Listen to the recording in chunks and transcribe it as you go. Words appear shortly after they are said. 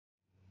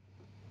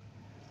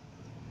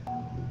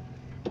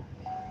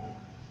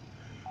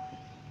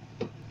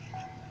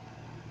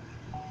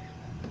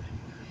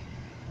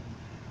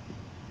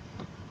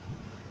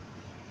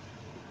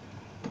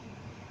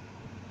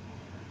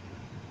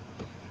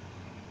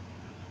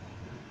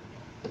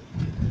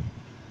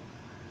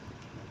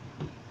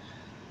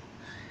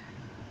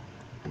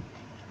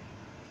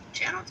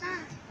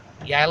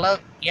Yeah,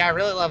 I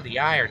really love the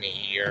irony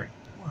here.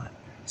 What?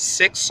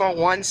 6 on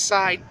one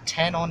side,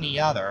 10 on the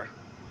other.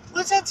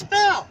 What's that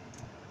spell?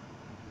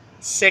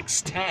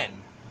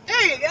 610.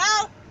 There you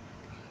go.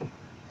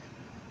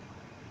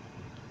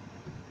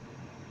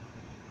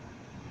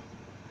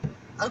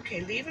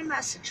 Okay, leave a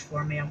message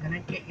for me. I'm gonna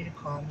get you to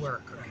call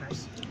work, okay?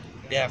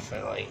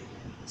 Definitely.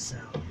 So,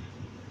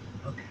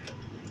 okay.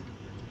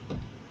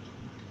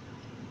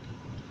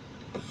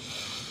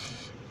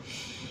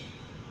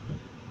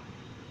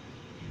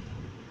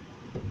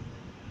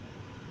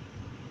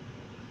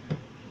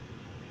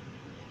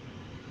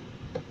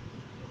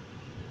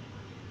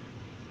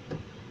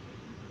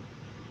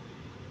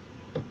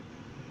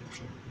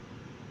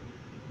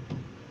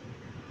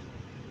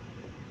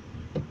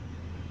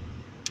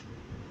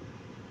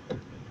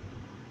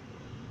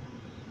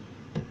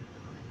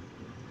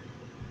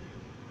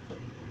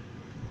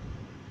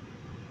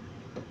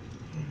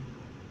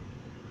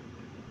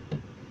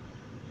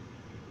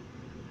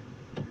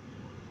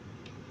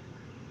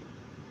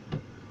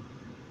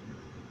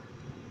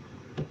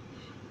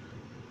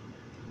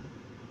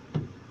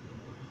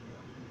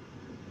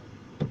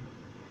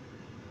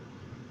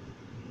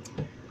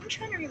 I'm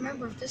trying to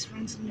remember if this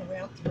runs into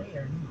Route 3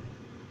 or not.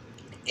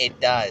 It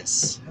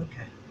does.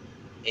 Okay,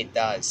 It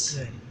does.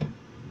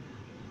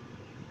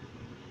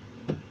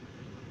 good.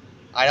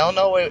 I don't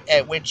know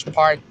at which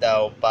part,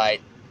 though, but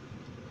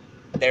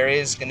there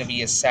is going to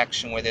be a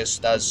section where this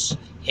does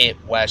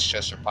hit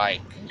Westchester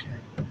Pike.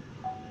 Okay.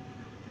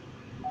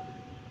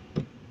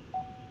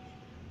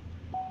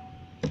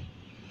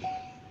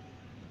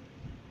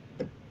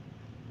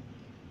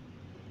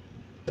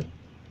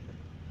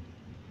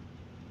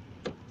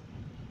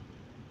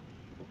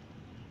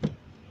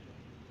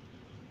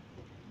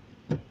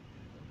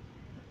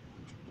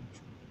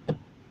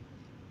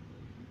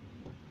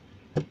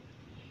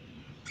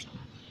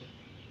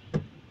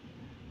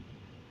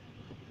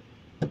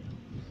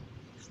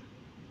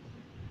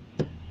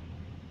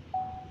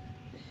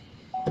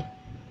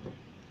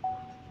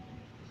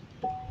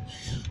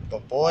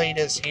 But boy,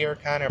 does here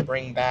kind of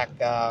bring back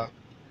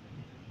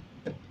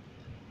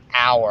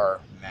our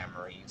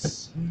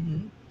memories.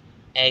 Mm-hmm.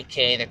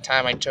 A.K.A. the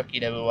time I took you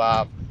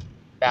to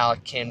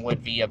Ballackinwood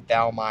via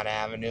Belmont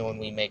Avenue, and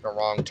we make a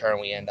wrong turn,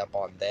 we end up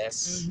on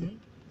this. Mm-hmm.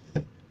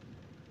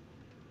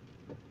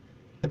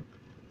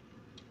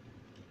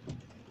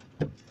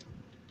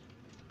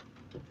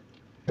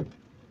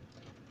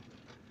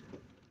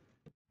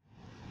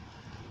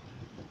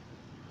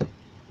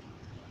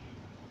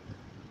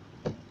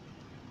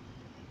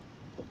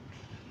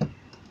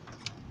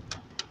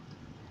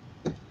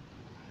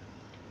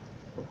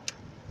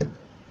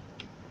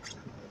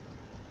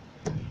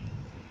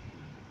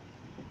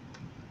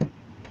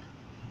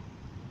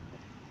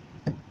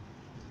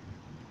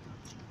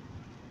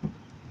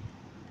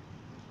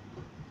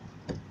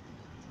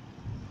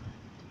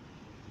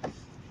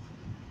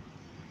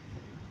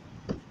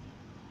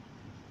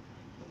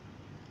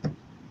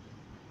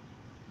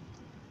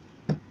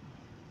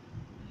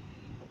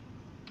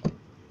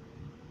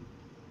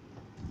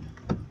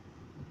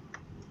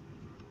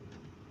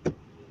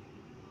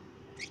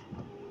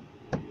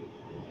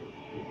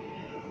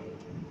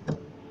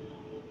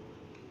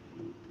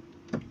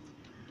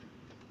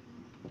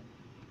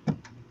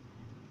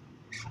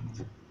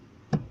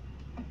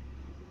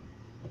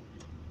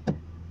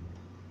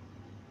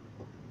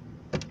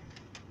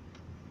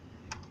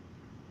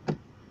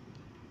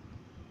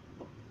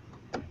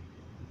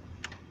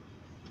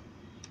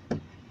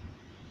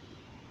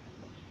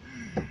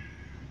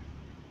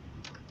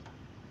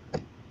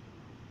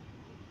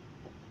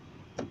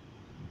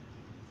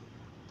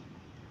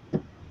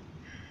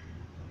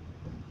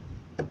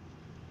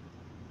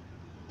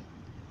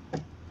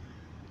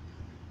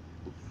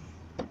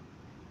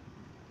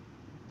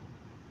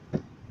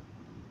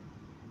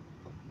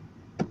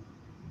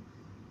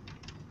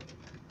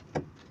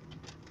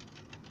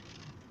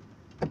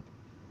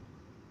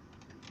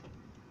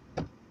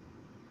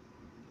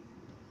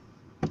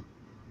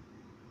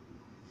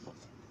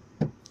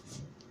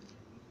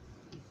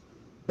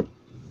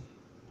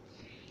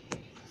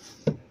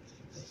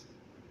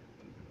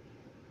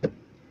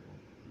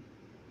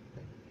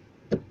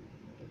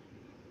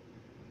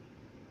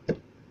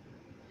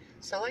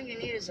 So all you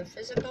need is a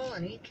physical,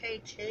 an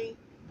EKG,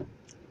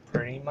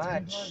 Pretty and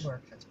much. blood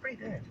work. That's pretty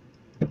good.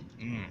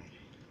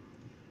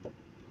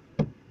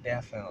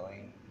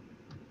 Definitely.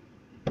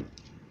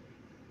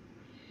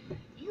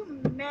 You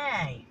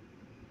may.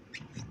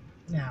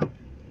 No.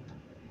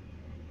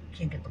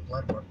 Can't get the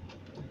blood work.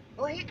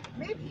 Well,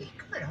 maybe he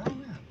could. I don't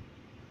know.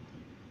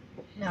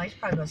 No, he's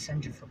probably going to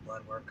send you for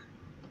blood work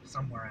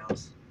somewhere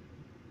else.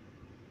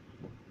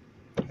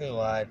 Who,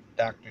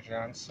 Dr.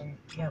 Johnson?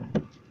 Yep.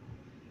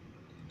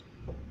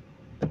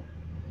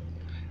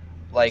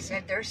 Like,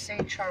 Said there's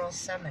St. Charles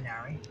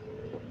Seminary,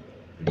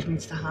 which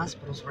means the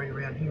hospital's right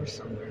around here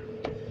somewhere.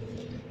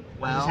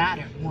 I was at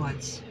it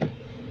once.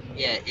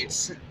 yeah,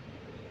 it's...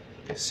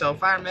 So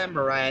if I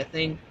remember right, I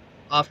think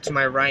off to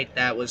my right,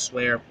 that was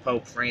where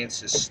Pope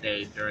Francis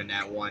stayed during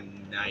that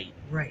one night.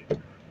 Right.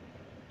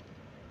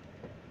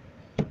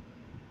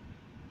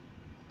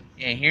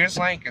 Yeah, here's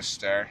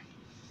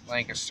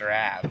Lancaster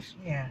Ave.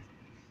 Yeah,